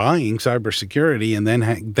they were buying cybersecurity and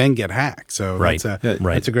then get hacked. So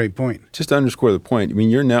that's a great point. Just to underscore the point,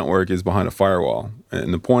 your network is behind a firewall.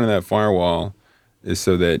 And the point of that firewall is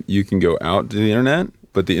so that you can go out to the internet,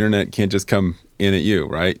 but the internet can't just come in at you,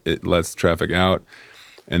 right? It lets traffic out.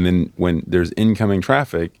 And then when there's incoming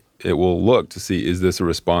traffic, it will look to see, is this a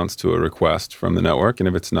response to a request from the network? And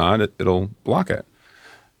if it's not, it'll block it.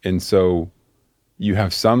 And so you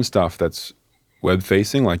have some stuff that's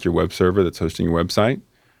web-facing, like your web server that's hosting your website,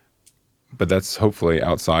 but that's hopefully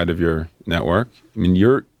outside of your network. I mean,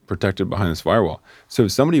 you're protected behind this firewall. So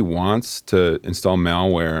if somebody wants to install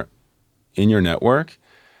malware in your network,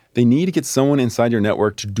 they need to get someone inside your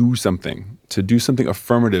network to do something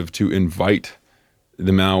affirmative to invite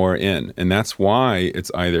the malware in. And that's why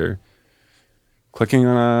it's either clicking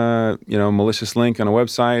on a malicious link on a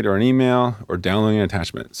website or an email or downloading an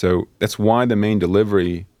attachment. So that's why the main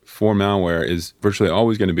delivery for malware is virtually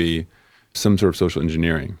always going to be some sort of social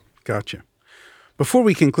engineering. Gotcha. Before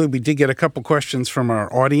we conclude, we did get a couple questions from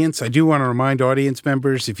our audience. I do want to remind audience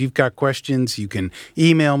members, if you've got questions, you can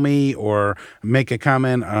email me or make a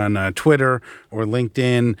comment on Twitter or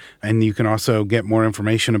LinkedIn, and you can also get more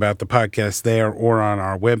information about the podcast there or on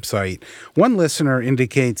our website. One listener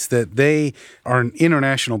indicates that they are an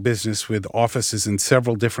international business with offices in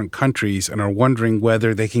several different countries and are wondering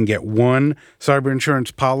whether they can get one cyber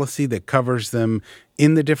insurance policy that covers them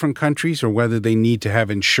in the different countries, or whether they need to have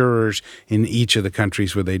insurers in each of the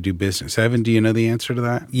countries where they do business. Evan, do you know the answer to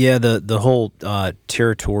that? Yeah, the whole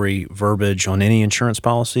territory verbiage on any insurance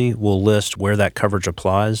policy will list where that coverage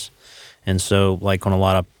applies. And so, like on a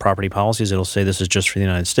lot of property policies, it'll say this is just for the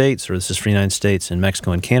United States, or this is for the United States and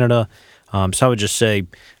Mexico and Canada. So I would just say,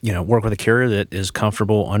 work with a carrier that is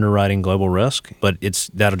comfortable underwriting global risk, but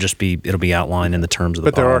it'll be outlined in the terms of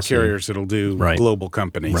the policy. But there are carriers that'll do global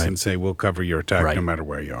companies Right. and say, we'll cover your attack Right. no matter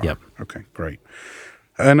where you are. Yep. Okay, great.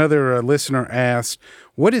 Another listener asked,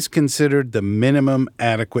 what is considered the minimum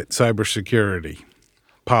adequate cybersecurity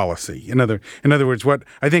policy? In other words, what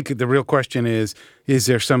I think the real question is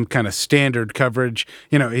there some kind of standard coverage?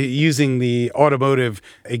 Using the automotive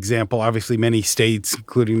example, obviously many states,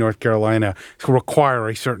 including North Carolina, require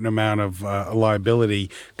a certain amount of liability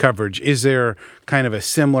coverage. Is there kind of a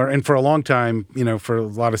similar, and for a long time, for a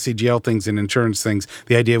lot of CGL things and insurance things,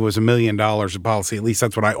 the idea was $1 million of policy. At least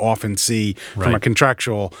that's what I often see from a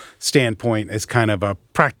contractual standpoint as kind of a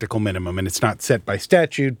practical minimum. And it's not set by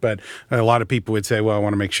statute, but a lot of people would say, well, I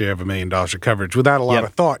want to make sure you have $1 million of coverage without a lot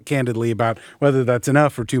of thought, candidly, about whether that's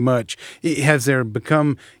enough or too much. Is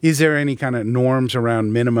there any kind of norms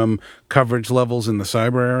around minimum coverage levels in the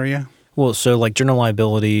cyber area? Well, so like general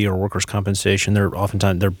liability or workers' compensation,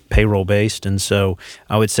 they're payroll based, and so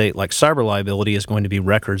I would say like cyber liability is going to be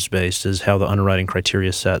records based, is how the underwriting criteria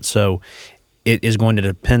is set. So it is going to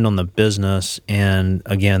depend on the business and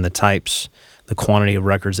again the quantity of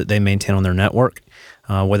records that they maintain on their network.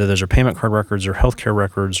 Whether those are payment card records or healthcare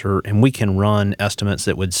records, and we can run estimates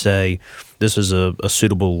that would say this is a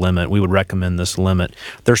suitable limit. We would recommend this limit.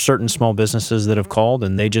 There's certain small businesses that have called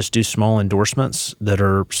and they just do small endorsements that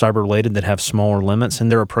are cyber related that have smaller limits,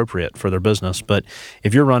 and they're appropriate for their business. But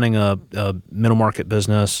if you're running a middle market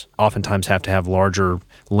business, oftentimes have to have larger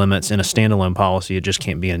limits in a standalone policy. It just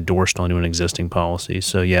can't be endorsed onto an existing policy.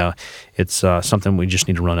 So yeah, it's something we just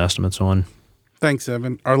need to run estimates on. Thanks,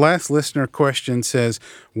 Evan. Our last listener question says,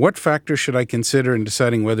 what factors should I consider in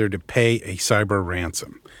deciding whether to pay a cyber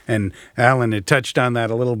ransom? And Alan had touched on that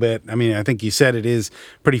a little bit. I mean, I think you said it is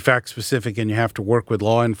pretty fact-specific and you have to work with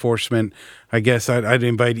law enforcement. I guess I'd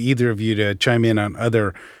invite either of you to chime in on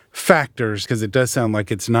other factors, because it does sound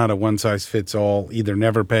like it's not a one-size-fits-all, either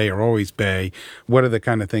never pay or always pay. What are the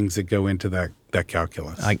kind of things that go into that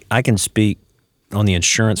calculus? I can speak on the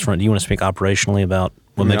insurance front. Do you want to speak operationally about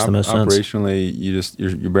what makes the most sense? Operationally,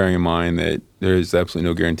 you're bearing in mind that there is absolutely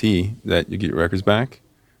no guarantee that you get your records back.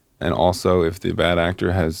 And also, if the bad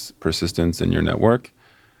actor has persistence in your network,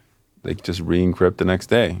 they can just re-encrypt the next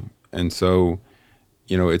day. And so,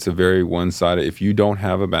 it's a very one-sided. If you don't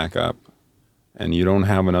have a backup and you don't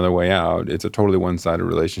have another way out, it's a totally one-sided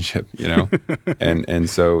relationship, and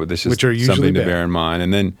so this is something to bear in mind.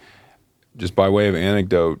 And then, just by way of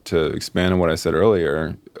anecdote, to expand on what I said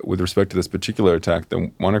earlier, with respect to this particular attack, the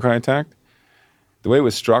WannaCry attack, the way it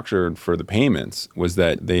was structured for the payments was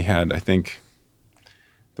that they had, I think,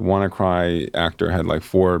 the WannaCry actor had like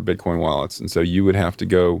 4 Bitcoin wallets. And so you would have to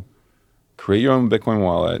go create your own Bitcoin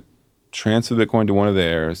wallet, transfer Bitcoin to one of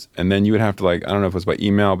theirs, and then you would have to, I don't know if it was by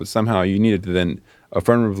email, but somehow you needed to then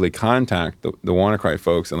affirmatively contact the WannaCry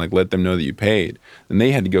folks and let them know that you paid. And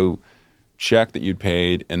they had to go check that you'd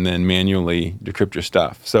paid and then manually decrypt your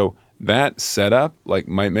stuff. So that setup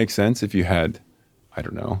might make sense if you had, I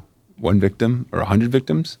don't know, 1 victim or 100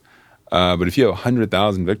 victims. But if you have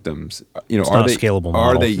 100,000 victims, It's are not a they scalable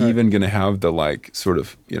are model. they even going to have the sort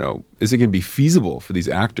of is it going to be feasible for these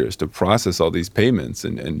actors to process all these payments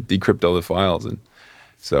and decrypt all the files? And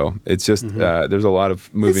so it's just there's a lot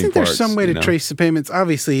of moving Isn't parts. there some way to trace the payments?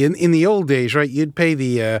 Obviously, in the old days, right, you'd pay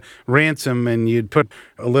the ransom and you'd put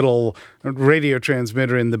a little radio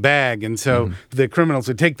transmitter in the bag. And so the criminals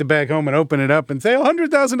would take the bag home and open it up and say,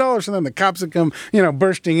 $100,000. And then the cops would come,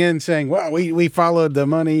 bursting in saying, well, we followed the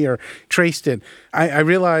money or traced it. I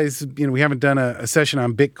realize, we haven't done a session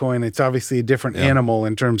on Bitcoin. It's obviously a different animal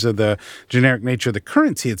in terms of the generic nature of the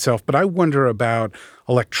currency itself. But I wonder about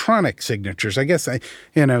electronic signatures. I guess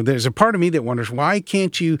there's a part of me that wonders, why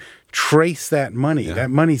can't you trace that money?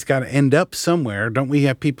 That money's got to end up somewhere. Don't we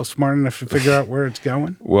have people smart enough to figure out where it's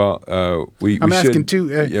going? Well, I'm asking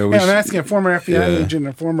I'm asking a former FBI agent,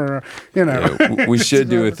 a former, we should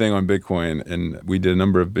do a thing on Bitcoin, and we did a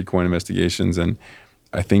number of Bitcoin investigations, and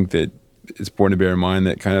I think that it's important to bear in mind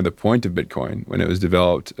that kind of the point of Bitcoin when it was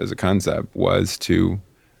developed as a concept was to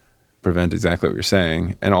prevent exactly what you're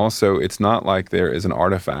saying. And also, it's not like there is an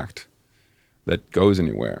artifact that goes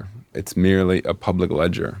anywhere. It's merely a public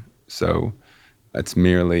ledger. So it's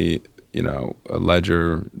merely, a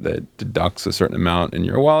ledger that deducts a certain amount in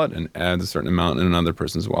your wallet and adds a certain amount in another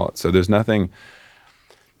person's wallet. So there's nothing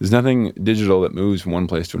digital that moves from one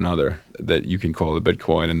place to another that you can call a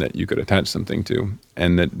Bitcoin and that you could attach something to.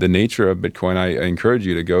 And the nature of Bitcoin, I encourage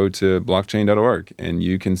you to go to blockchain.org and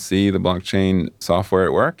you can see the blockchain software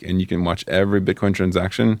at work, and you can watch every Bitcoin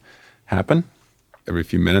transaction happen every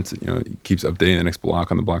few minutes. It keeps updating the next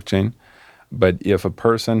block on the blockchain. But if a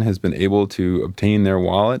person has been able to obtain their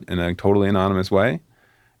wallet in a totally anonymous way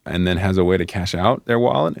and then has a way to cash out their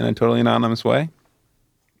wallet in a totally anonymous way,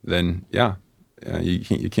 then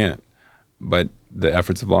you can't. But the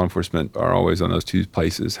efforts of law enforcement are always on those two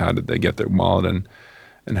places. How did they get their wallet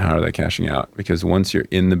and how are they cashing out? Because once you're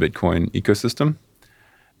in the Bitcoin ecosystem,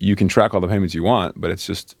 you can track all the payments you want, but it's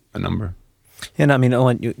just a number. And I mean,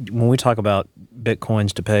 Owen, when we talk about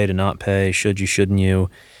Bitcoins to pay, to not pay, should you, shouldn't you,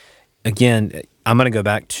 again, I'm going to go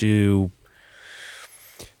back to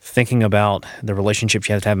thinking about the relationships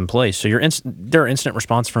you have to have in place. So there are incident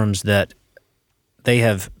response firms that they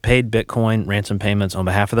have paid Bitcoin ransom payments on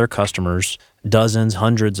behalf of their customers dozens,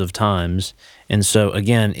 hundreds of times. And so,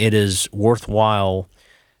 again, it is worthwhile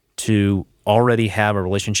to already have a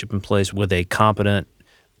relationship in place with a competent,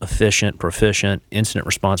 efficient, proficient incident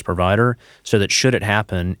response provider so that should it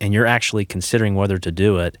happen and you're actually considering whether to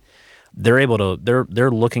do it, they're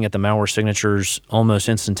looking at the malware signatures almost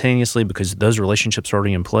instantaneously because those relationships are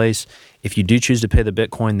already in place. If you do choose to pay the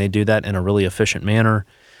Bitcoin, they do that in a really efficient manner.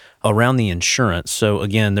 Around the insurance, so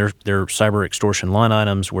again, there are cyber extortion line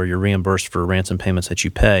items where you're reimbursed for ransom payments that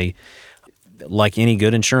you pay. Like any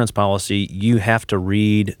good insurance policy, you have to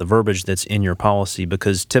read the verbiage that's in your policy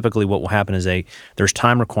because typically what will happen is there's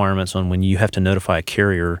time requirements on when you have to notify a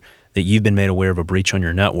carrier that you've been made aware of a breach on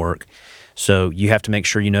your network. So you have to make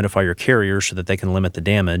sure you notify your carrier so that they can limit the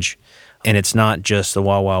damage. And it's not just the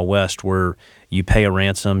Wild Wild West where you pay a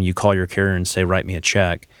ransom, you call your carrier and say, write me a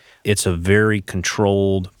check. It's a very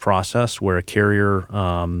controlled process where good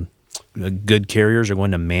carriers are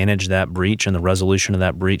going to manage that breach and the resolution of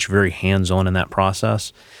that breach very hands-on in that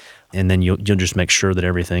process. And then you'll just make sure that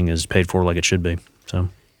everything is paid for like it should be. So,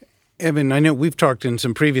 Evan, I know we've talked in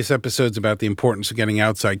some previous episodes about the importance of getting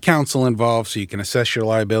outside counsel involved so you can assess your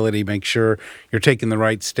liability, make sure you're taking the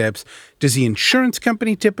right steps. Does the insurance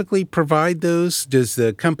company typically provide those? Does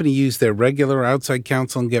the company use their regular outside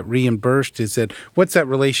counsel and get reimbursed? What's that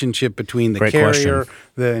relationship between the Great carrier, question.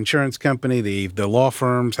 the insurance company, the law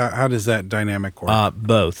firms? How does that dynamic work?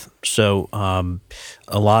 Both. So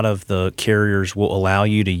a lot of the carriers will allow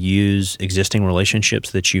you to use existing relationships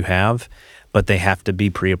that you have, but they have to be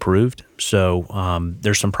pre-approved. So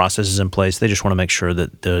there's some processes in place. They just want to make sure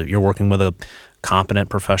that you're working with a competent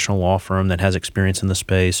professional law firm that has experience in the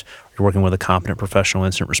space. You're working with a competent professional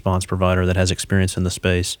incident response provider that has experience in the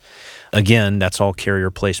space. Again, that's all carrier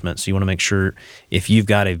placement. So you want to make sure if you've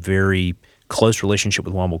got a very close relationship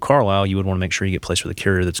with Womble Carlyle, you would want to make sure you get placed with a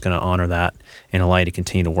carrier that's going to honor that and allow you to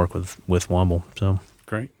continue to work with Womble. So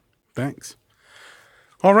great. Thanks.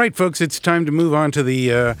 All right, folks, it's time to move on to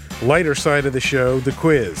the lighter side of the show, the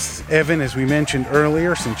quiz. Evan, as we mentioned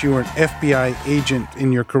earlier, since you were an FBI agent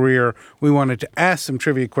in your career, we wanted to ask some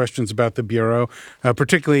trivia questions about the Bureau,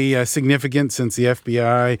 particularly significant since the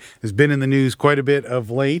FBI has been in the news quite a bit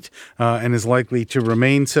of late and is likely to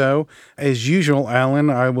remain so. As usual,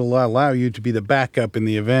 Alan, I will allow you to be the backup in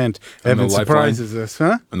the event. Evan surprises us.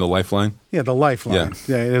 Huh? And the lifeline? Yeah, the lifeline.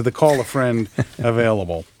 Yeah, the call a friend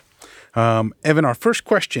available. Evan, our first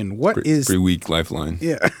question, what is... Pretty weak lifeline.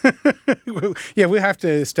 Yeah. Yeah, we have to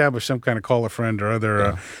establish some kind of call a friend or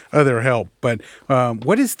other help. But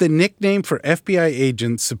what is the nickname for FBI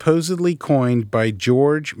agents supposedly coined by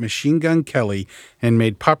George Machine Gun Kelly and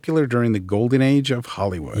made popular during the golden age of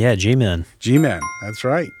Hollywood? Yeah, G-Men. G-Men, that's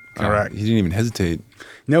right. Correct. He didn't even hesitate.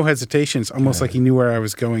 No hesitation. It's almost like he knew where I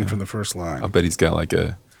was going from the first line. I'll bet he's got like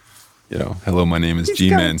a, hello, my name is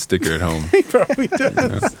G-Man sticker at home. He probably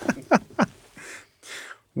does.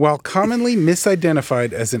 While commonly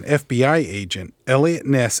misidentified as an FBI agent, Elliot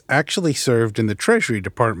Ness actually served in the Treasury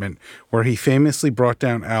Department, where he famously brought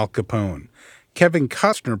down Al Capone. Kevin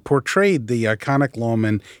Costner portrayed the iconic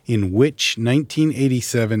lawman in which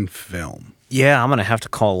 1987 film? Yeah, I'm going to have to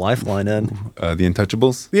call Lifeline in. The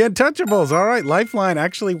Untouchables? The Untouchables. All right. Lifeline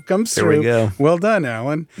actually comes There through. we go. Well done,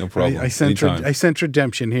 Alan. No problem. I sense Anytime.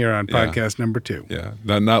 redemption here on podcast number 2. Yeah,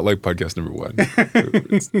 not like podcast number 1.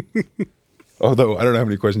 Although I don't know how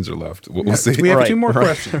many questions are left. We'll see. We have Right, 2 more right.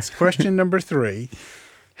 questions. Question number 3.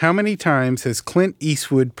 How many times has Clint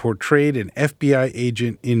Eastwood portrayed an FBI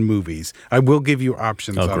agent in movies? I will give you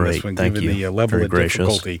options on great. this one, Thank given you. the level Very of gracious.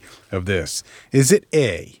 difficulty of this. Is it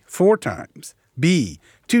A, 4 times, B,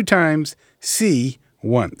 2 times, C,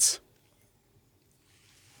 once?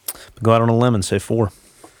 Go out on a limb and say 4.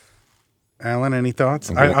 Alan, any thoughts?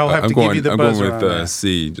 I'm I'll have to give you the I'm buzzer going on with that.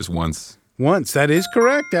 C, just once. Once. That is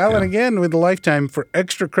correct. Alan, Yeah. again, with a lifetime for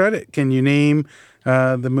extra credit. Can you name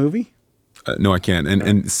the movie? No, I can't.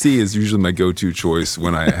 And C is usually my go-to choice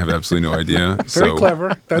when I have absolutely no idea. Very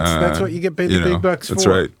clever. That's what you get paid the big bucks that's for.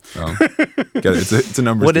 right. Well, it's a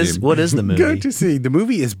numbers game. What is the movie? Go to see. The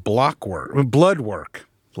movie is Bloodwork.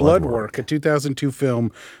 Bloodwork, a 2002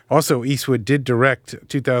 film. Also, Eastwood did direct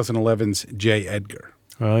 2011's J. Edgar.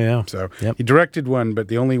 Oh, yeah. So Yep. he directed one, but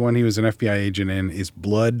the only one he was an FBI agent in is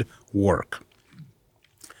Bloodwork.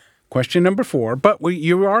 Question number 4, but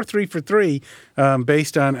you are 3 for 3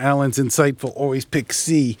 based on Alan's insightful always pick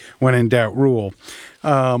C when in doubt rule.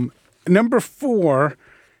 Number 4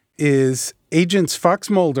 is Agents Fox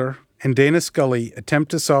Mulder and Dana Scully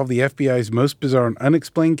attempt to solve the FBI's most bizarre and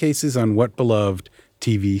unexplained cases on what beloved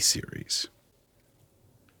TV series?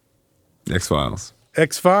 X-Files.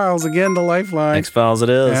 X-Files, again, the lifeline. X-Files it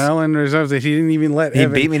is. Alan reserves it. He didn't even let He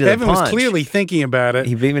Evan. beat me to the Evan was punch. clearly thinking about it.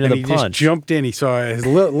 He beat me to and the he punch. just jumped in. He saw a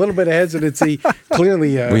little bit of hesitancy,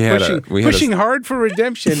 clearly We had pushing hard for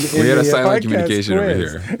redemption. We had a silent podcast communication over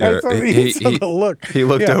quiz. here. I thought he saw the look. he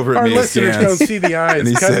looked over at Our me listeners askance, don't see the eyes and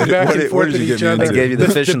he cutting said, back "What and did- forth what at did you each get me other. into?" I gave you the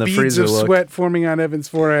fish in the beads freezer of look. sweat forming on Evan's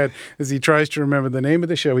forehead as he tries to remember the name of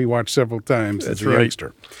the show he watched several times as a right.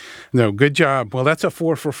 youngster. No, good job. Well, that's a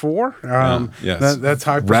 4 for 4. yes. That's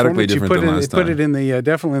high Radically performance. You different than last put time. it in the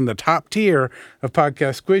definitely in the top tier of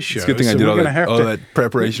podcast quiz shows. It's a good thing I did all that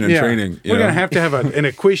preparation and training. We're going to have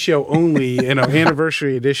a quiz show only,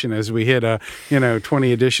 anniversary edition as we hit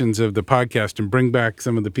 20 editions of the podcast and bring back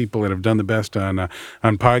some of the people that have done the best on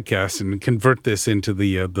podcasts and convert this into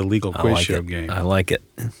the legal quiz show game. I like it.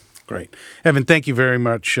 Great. Evan, thank you very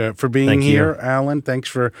much for being Thank you. here. Alan, thanks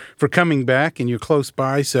for coming back, and you're close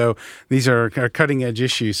by, so these are cutting-edge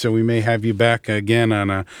issues, so we may have you back again on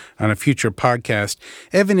a future podcast.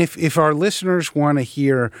 Evan, if our listeners want to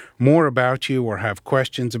hear more about you or have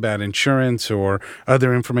questions about insurance or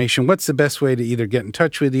other information, what's the best way to either get in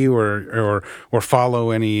touch with you or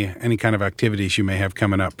follow any kind of activities you may have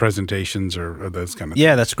coming up, presentations or those kind of things?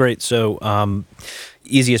 Yeah, that's great. So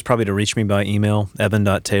easiest probably to reach me by email,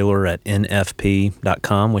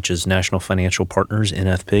 evan.taylor@nfp.com, which is National Financial Partners,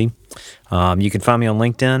 NFP. You can find me on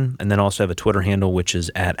LinkedIn, and then also have a Twitter handle, which is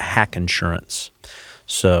 @HackInsurance.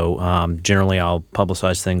 So generally I'll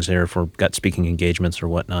publicize things there if we've got speaking engagements or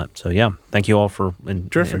whatnot. So yeah, thank you all for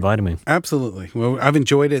inviting me. Absolutely. Well, I've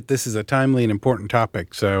enjoyed it. This is a timely and important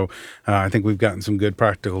topic, so I think we've gotten some good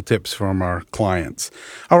practical tips from our clients.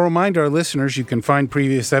 I'll remind our listeners you can find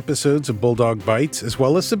previous episodes of Bulldog Bites as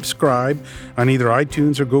well as subscribe on either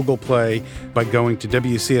iTunes or Google Play by going to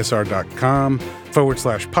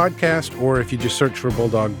wcsr.com/podcast, or if you just search for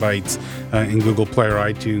Bulldog Bites in Google Play or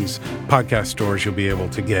iTunes podcast stores, you'll be able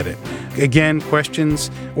to get it. Again, questions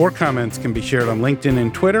or comments can be shared on LinkedIn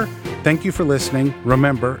and Twitter. Thank you for listening.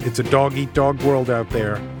 Remember, it's a dog-eat-dog world out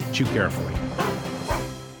there. Chew carefully.